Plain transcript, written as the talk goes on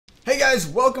guys,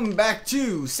 welcome back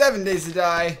to 7 Days to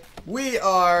Die. We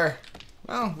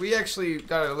actually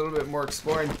got a little bit more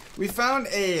exploring. We found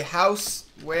a house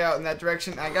way out in that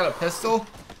direction. I got a pistol,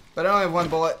 but I only have one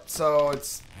bullet, so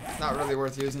it's not really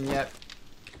worth using yet.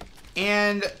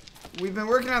 And we've been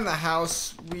working on the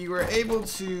house. We were able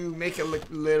to make it look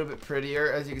a little bit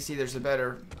prettier. As you can see, there's a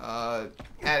better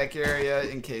attic area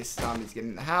in case zombies get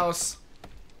in the house.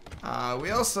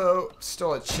 We also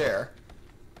stole a chair.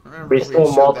 We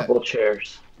stole multiple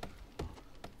chairs. I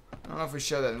don't know if we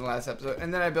showed that in the last episode.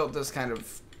 And then I built this kind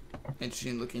of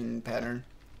interesting looking pattern.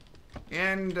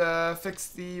 And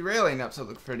fixed the railing up so it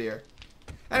looks prettier.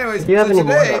 Anyways, do you have any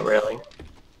today, more of that railing?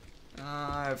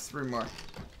 I have 3 more.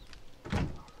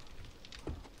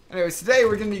 Anyways, today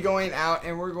we're going to be going out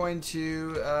and we're going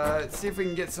to see if we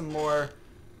can get some more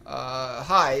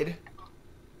hide.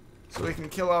 So we can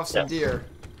kill off some deer.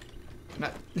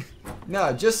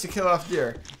 No, just to kill off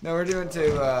deer. No, we're doing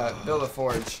to build a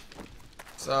forge.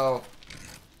 So,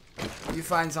 you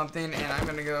find something and I'm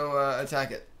gonna go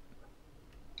attack it.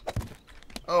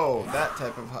 Oh, that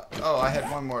type of... Oh, I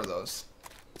had one more of those.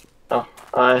 Oh,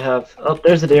 I have... Oh,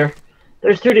 there's a deer.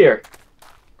 There's 2 deer.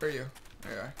 Where are you?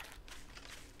 There you are.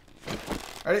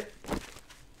 Ready?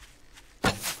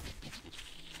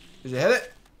 Did you hit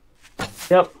it?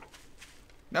 Yep.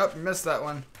 Nope, you missed that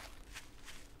one.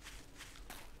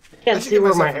 I can't see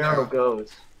where my arrow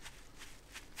goes.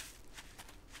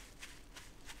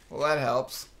 Well, that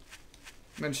helps.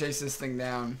 I'm gonna chase this thing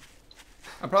down.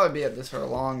 I'll probably be at this for a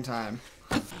long time.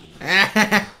 Fuck.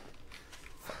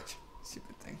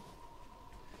 Stupid thing.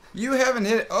 You haven't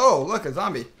hit it. Oh, look, a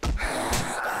zombie.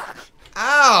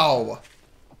 Ow!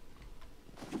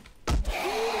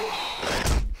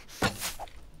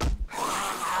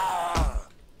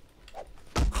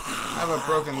 I have a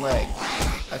broken leg.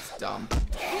 That's dumb.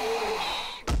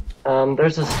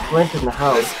 There's a splint in the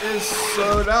house. This is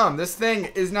so dumb. This thing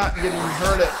is not getting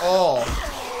hurt at all.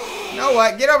 You know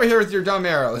what? Get over here with your dumb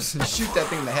arrows and shoot that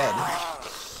thing in the head.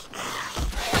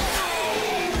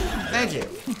 Thank you.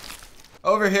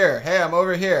 Over here. Hey, I'm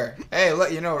over here. Hey,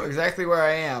 let you know exactly where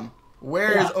I am.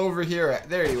 Where is over here at?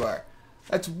 There you are.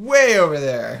 That's way over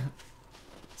there.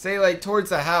 Say like towards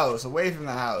the house, away from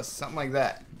the house, something like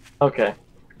that. Okay.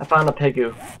 I found a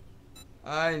pigoo.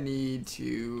 I need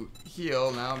to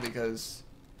heal now because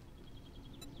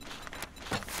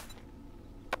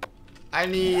I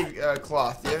need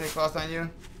cloth. Do you have any cloth on you?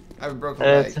 I have a broken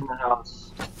leg. It's in the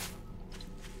house.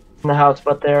 In the house,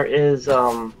 but there is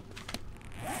a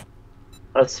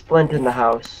splint in the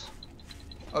house.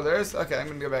 Oh, there is? Okay, I'm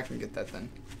gonna go back and get that then.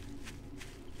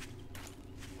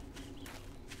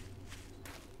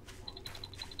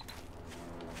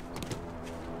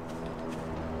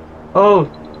 Oh,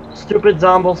 stupid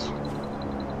zombies.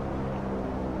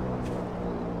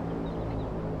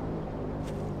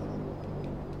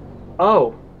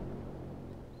 Oh.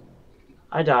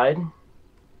 I died.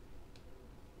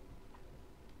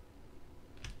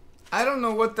 I don't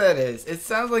know what that is. It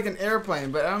sounds like an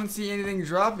airplane, but I don't see anything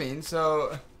dropping,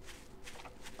 so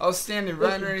I was standing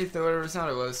right underneath the whatever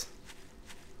sound it was.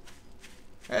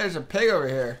 Hey, there's a pig over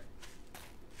here.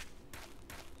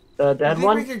 The dead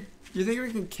one? You think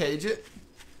we can cage it?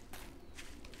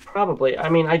 Probably. I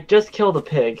mean, I just killed a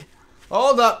pig.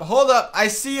 Hold up, hold up. I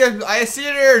see an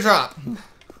airdrop.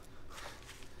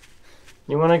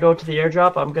 You want to go to the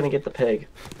airdrop? I'm going to get the pig.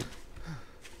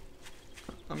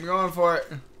 I'm going for it.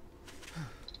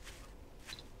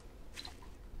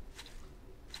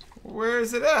 Where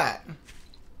is it at?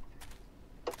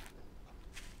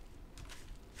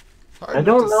 Hard I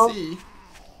don't know. to see,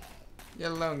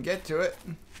 let alone get to it.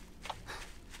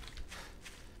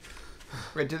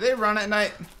 Wait, do they run at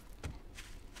night?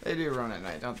 They do run at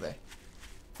night, don't they?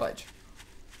 Fudge.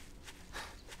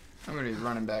 I'm gonna be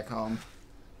running back home.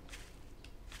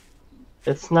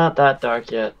 It's not that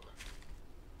dark yet.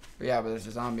 Yeah, but there's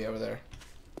a zombie over there.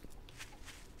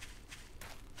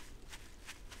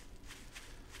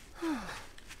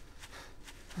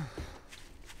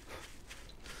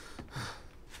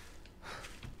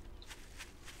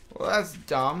 Well, that's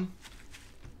dumb.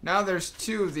 Now there's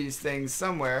 2 of these things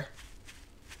somewhere.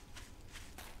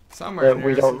 Somewhere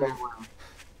we don't know.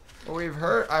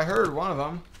 Well, I heard one of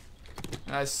them.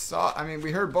 And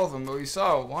we heard both of them, but we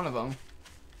saw one of them.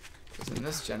 It's in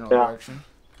this general direction.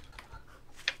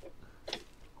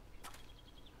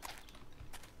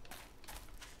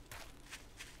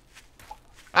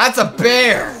 That's a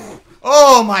bear!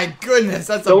 Oh my goodness,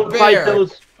 that's a bear! Don't fight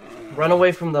those. Run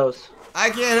away from those. I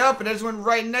can't help it, I just went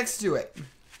right next to it.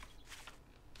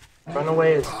 Run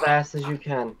away as fast as you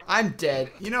can. I'm dead.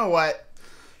 You know what?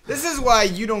 This is why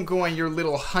you don't go on your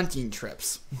little hunting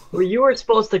trips. Well, you were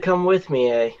supposed to come with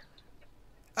me, eh?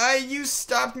 You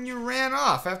stopped and you ran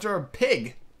off after a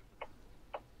pig.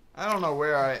 I don't know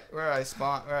where I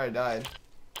spawned, where I died.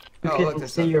 You Oh, can look,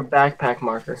 see your backpack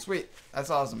marker. Sweet, that's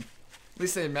awesome. At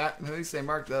least they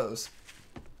marked those.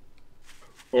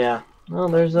 Yeah. Oh,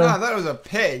 there's a. No, I thought it was a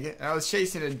pig, and I was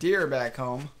chasing a deer back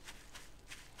home.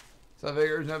 So I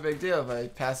figured it was no big deal if I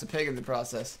passed a pig in the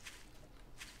process.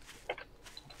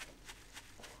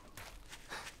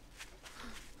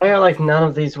 Why are like none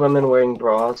of these women wearing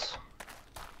bras?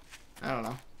 I don't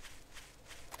know.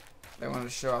 They want to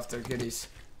show off their goodies.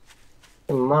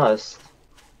 They must.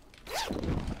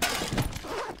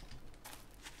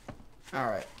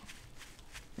 Alright.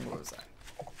 What was that?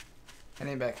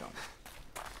 Heading back home.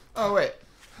 Oh, wait.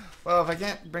 Well, if I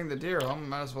can't bring the deer home, I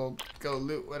might as well go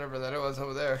loot whatever that was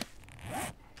over there.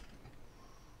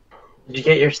 Did you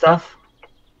get your stuff?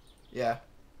 Yeah.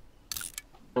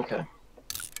 Okay.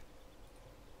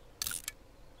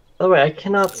 By the way, I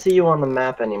cannot see you on the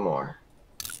map anymore.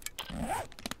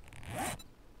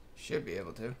 Should be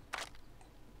able to.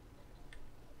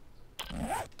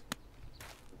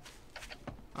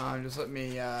 Just let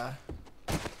me, Yeah,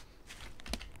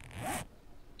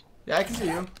 I can see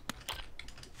you.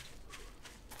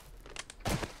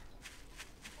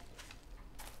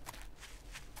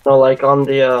 So, like on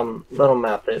the little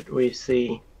map that we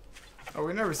see. Oh,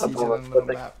 we never see each other on the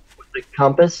little map. With the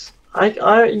compass.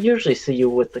 I usually see you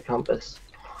with the compass.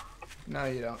 No,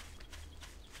 you don't.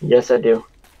 Yes, I do.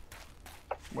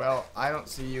 Well, I don't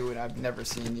see you, and I've never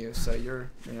seen you, so you're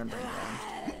remembering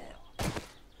wrong.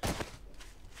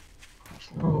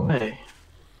 No way.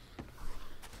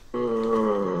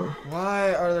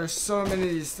 Why are there so many of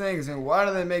these things, and why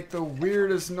do they make the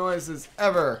weirdest noises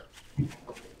ever?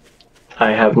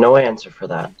 I have no answer for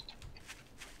that.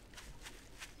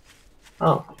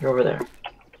 Oh, you're over there.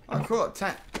 Oh, cool, a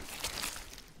tent.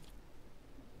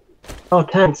 Oh,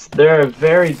 tents. They're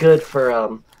very good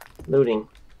for looting.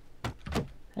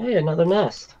 Hey, another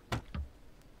nest.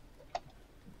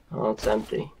 Oh, it's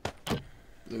empty.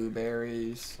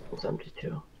 Blueberries. It's empty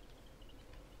too.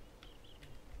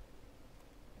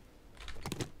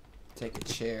 Take a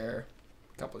chair.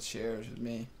 A couple of chairs with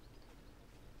me.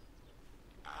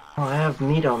 Oh, I have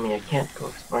meat on me. I can't go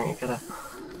exploring. I gotta.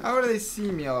 How do they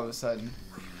see me all of a sudden?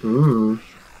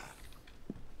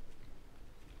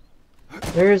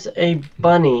 There's a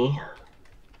bunny.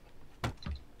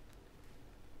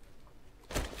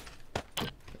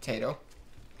 Potato.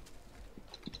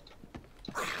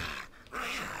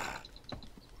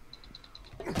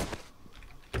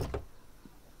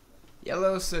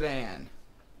 Yellow sedan.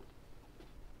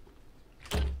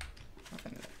 Nothing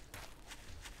in it.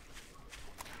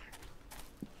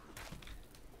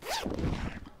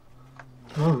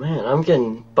 Oh man, I'm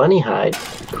getting bunny hide.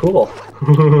 Cool.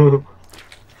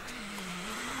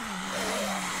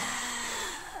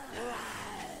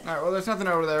 Alright, well, there's nothing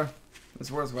over there.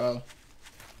 It's worthwhile.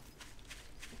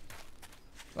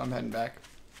 So I'm heading back.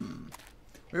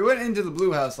 We went into the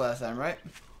blue house last time, right?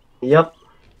 Yep.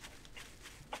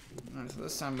 Alright, so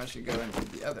this time I should go into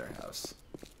the other house.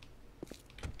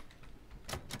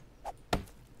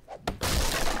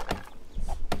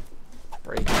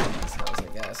 Break in this house, I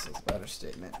guess, is a better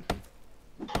statement.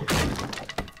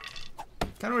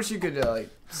 Kinda wish you could, like,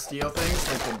 steal things,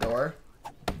 like the door.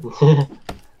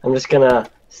 I'm just gonna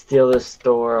steal this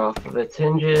door off of its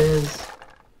hinges,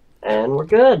 and we're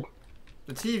good.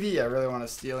 The TV I really want to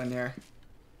steal in here.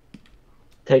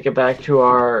 Take it back to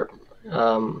our,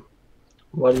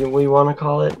 what do we want to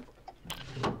call it?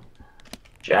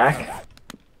 Jack?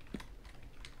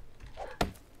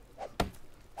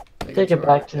 Take it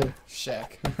back to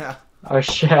shack. our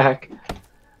shack,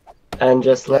 and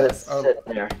just let it Yes, sit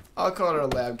there. I'll call it a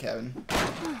lab cabin.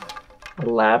 A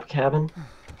lab cabin?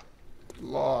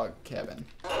 Log cabin.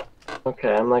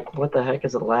 Okay, I'm like, what the heck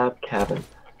is a lab cabin?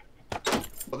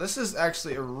 Well, this is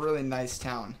actually a really nice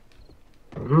town.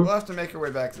 Mm-hmm. We'll have to make our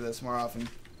way back to this more often.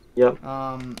 Yep.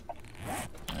 I'm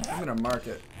gonna mark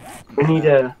it. We need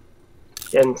to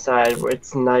get inside.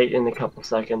 It's night in a couple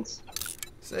seconds.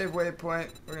 Save waypoint.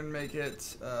 We're gonna make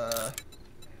it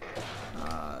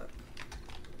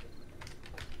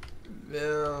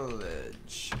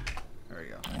village. There we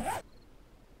go.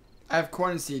 I have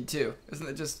corn seed too. Isn't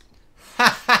it just?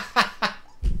 I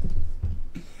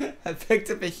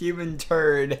picked up a human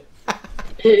turd.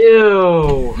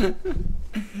 Ew.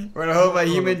 Wanna hold my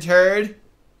human turd?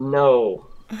 No.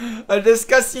 A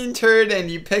disgusting turd, and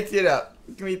you picked it up.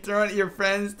 Can we throw it at your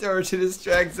friends or to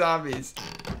distract zombies?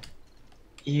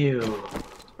 Ew.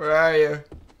 Where are you?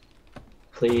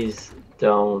 Please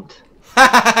don't.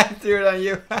 I threw it on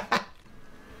you.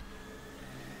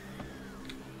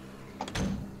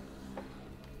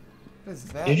 What is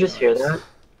that? Did you just hear that?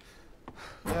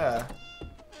 Yeah.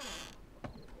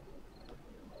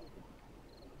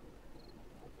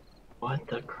 What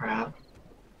the crap?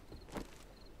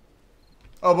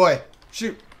 Oh boy,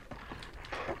 shoot.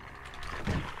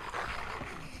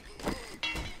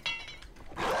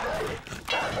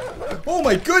 Oh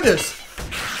my goodness!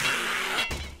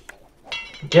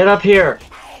 Get up here!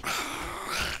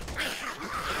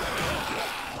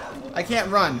 I can't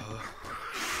run.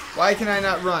 Why can I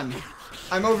not run?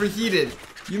 I'm overheated.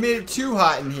 You made it too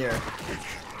hot in here.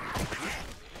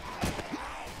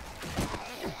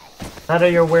 Either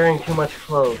you're wearing too much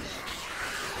clothes.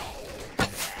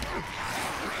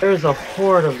 There's a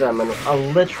horde of them, a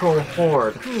literal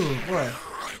horde. Ooh, boy.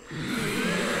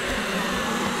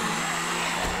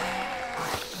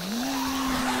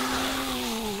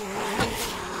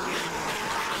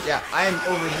 Yeah, I am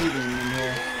overheating in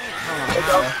here.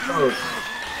 Take off clothes.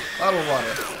 Bottle of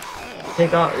water.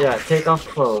 Take off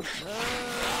clothes.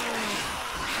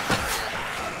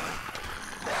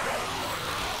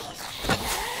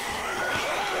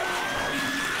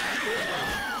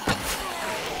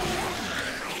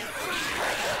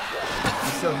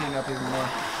 I'm still heating up even more.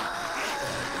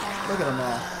 Look at them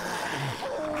all.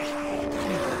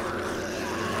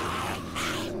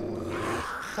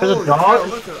 There's a Holy dog? cow,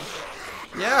 look at them.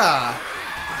 Yeah.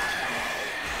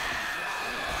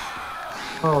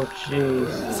 Oh, jeez.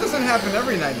 This doesn't happen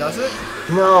every night, does it?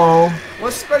 No.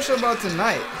 What's special about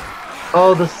tonight?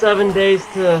 Oh, the 7 days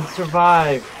to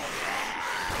survive.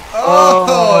 Oh,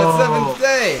 it's 7th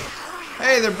day.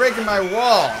 Hey, they're breaking my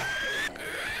wall.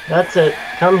 That's it.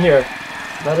 Come here.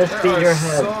 Let us There beat your are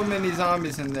head. so many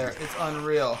zombies in there. It's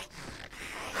unreal.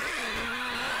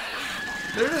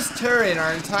 They're just tearing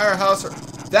our entire house.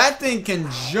 That thing can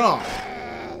jump.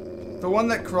 The one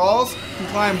that crawls can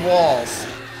climb walls.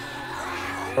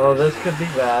 Oh, this could be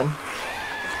bad.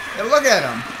 Hey, look at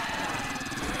him.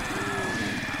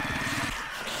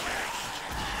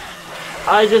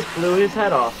 I just blew his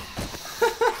head off.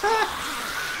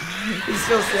 He's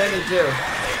still standing too.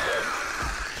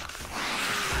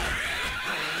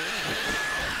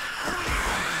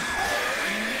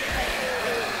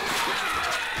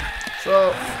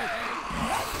 So,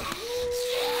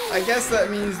 I guess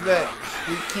that means that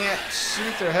we can't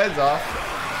shoot their heads off.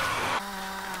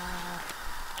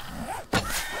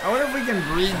 I wonder if we can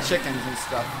breed chickens and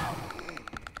stuff.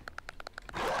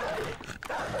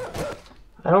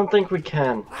 I don't think we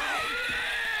can.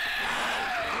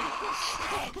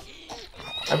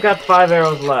 I've got 5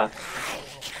 arrows left.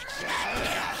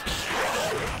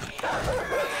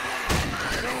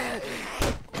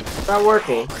 It's not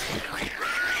working.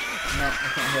 No, I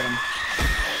can't hit him.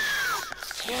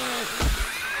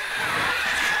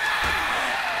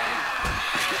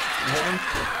 You hit him?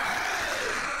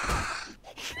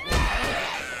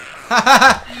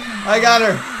 I got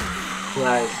her.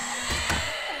 Nice.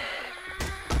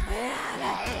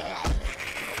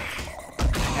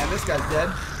 And this guy's dead.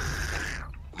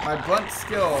 My blunt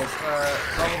skills are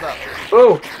leveled up.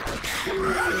 Ooh!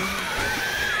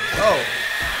 Oh.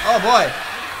 Oh boy.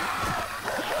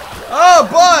 Oh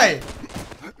boy!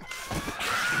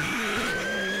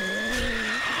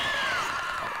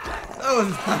 That was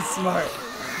not smart.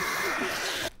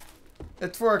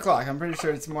 It's 4 o'clock. I'm pretty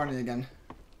sure it's morning again.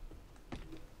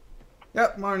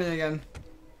 Yep, morning again.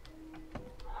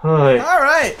 Hi.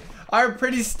 Alright! Our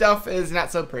pretty stuff is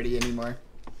not so pretty anymore.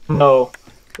 No.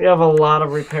 We have a lot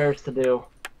of repairs to do.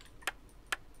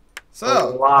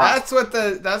 So, that's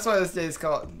why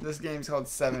this game's called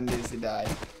 7 Days to Die.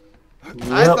 Yep.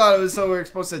 I thought it was so we were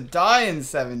supposed to die in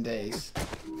 7 days.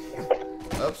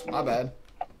 Oops, my bad.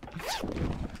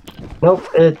 Nope,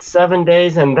 it's 7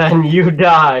 days and then you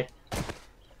die.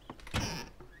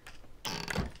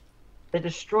 They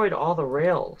destroyed all the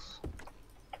rails.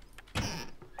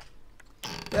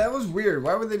 That was weird.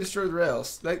 Why would they destroy the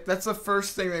rails? That's the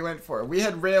first thing they went for. We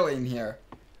had railing here,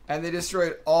 and they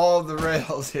destroyed all the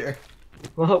rails here.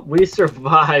 Well, we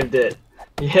survived it.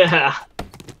 Yeah.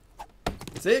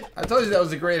 See? I told you that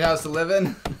was a great house to live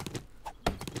in.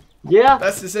 Yeah.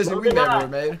 Best decision Look we've at ever that.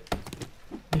 made.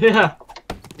 Yeah.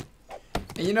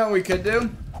 And you know what we could do?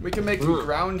 We can make a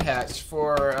ground hatch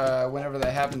for whenever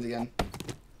that happens again.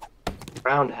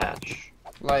 Round hatch.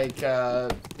 Like,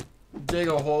 dig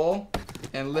a hole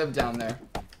and live down there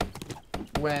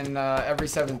when every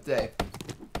 7th day,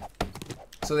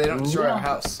 so they don't destroy our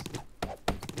house.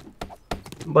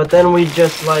 But then we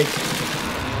just like,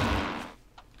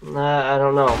 I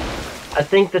don't know. I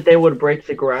think that they would break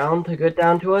the ground to get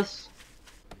down to us.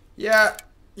 Yeah,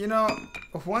 You know,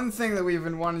 one thing that we've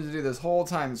been wanting to do this whole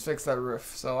time is fix that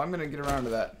roof. So I'm gonna get around to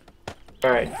that.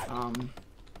 All right.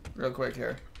 Real quick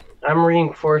here. I'm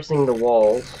reinforcing the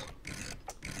walls.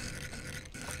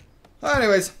 Well,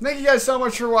 anyways, thank you guys so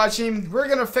much for watching. We're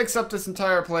gonna fix up this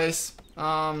entire place.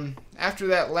 After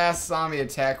that last zombie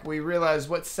attack, we realized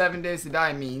what 7 days to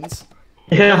die means.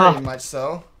 Yeah. Very much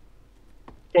so.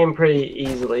 Came pretty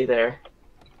easily there.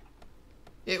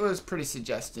 It was pretty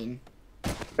suggesting.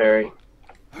 Very.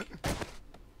 Come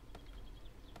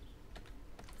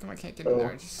on, I can't get in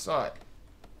there. I just saw it.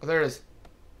 Oh, there it is.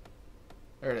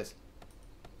 There it is.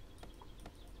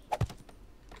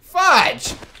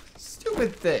 Fudge!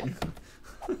 Stupid thing.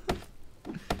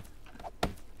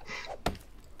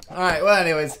 Alright, well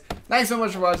anyways. Thanks so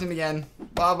much for watching again.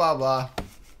 Blah, blah, blah.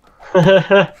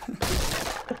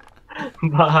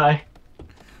 Bye.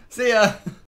 See ya.